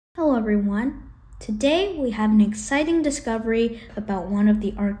everyone. Today we have an exciting discovery about one of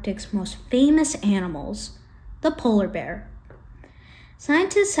the Arctic's most famous animals, the polar bear.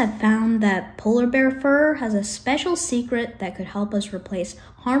 Scientists have found that polar bear fur has a special secret that could help us replace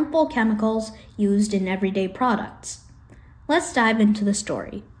harmful chemicals used in everyday products. Let's dive into the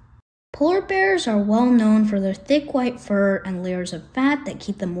story. Polar bears are well known for their thick white fur and layers of fat that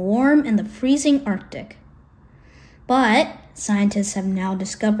keep them warm in the freezing Arctic. But scientists have now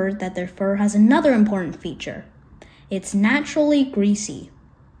discovered that their fur has another important feature. It's naturally greasy.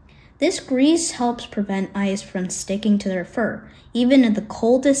 This grease helps prevent ice from sticking to their fur, even at the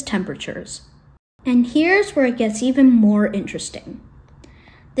coldest temperatures. And here's where it gets even more interesting.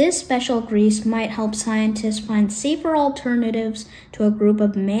 This special grease might help scientists find safer alternatives to a group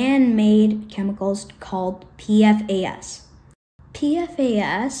of man-made chemicals called PFAS.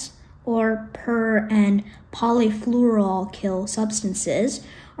 PFAS, or per- and polyfluoroalkyl substances,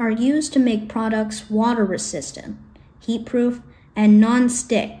 are used to make products water-resistant, heat-proof, and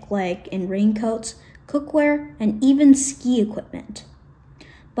non-stick, like in raincoats, cookware, and even ski equipment.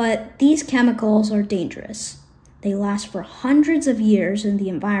 But these chemicals are dangerous. They last for hundreds of years in the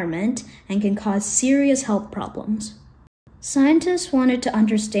environment and can cause serious health problems. Scientists wanted to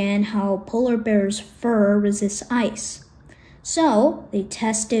understand how polar bears' fur resists ice. So, they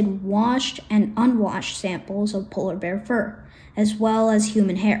tested washed and unwashed samples of polar bear fur, as well as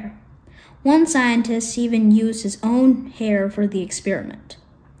human hair. One scientist even used his own hair for the experiment.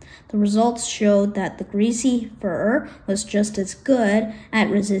 The results showed that the greasy fur was just as good at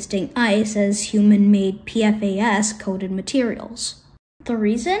resisting ice as human-made PFAS-coated materials. The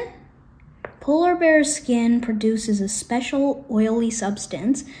reason? Polar bear's skin produces a special oily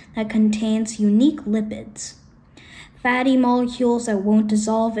substance that contains unique lipids, fatty molecules that won't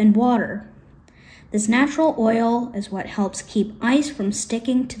dissolve in water. This natural oil is what helps keep ice from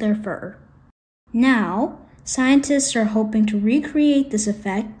sticking to their fur. Now, scientists are hoping to recreate this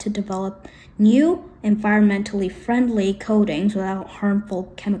effect to develop new, environmentally friendly coatings without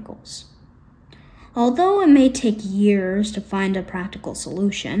harmful chemicals. Although it may take years to find a practical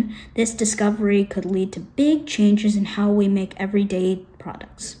solution, this discovery could lead to big changes in how we make everyday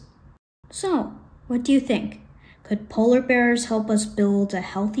products. So, what do you think? Could polar bears help us build a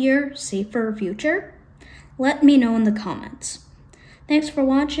healthier, safer future? Let me know in the comments. Thanks for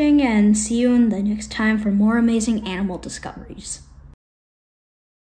watching, and see you in the next time for more amazing animal discoveries.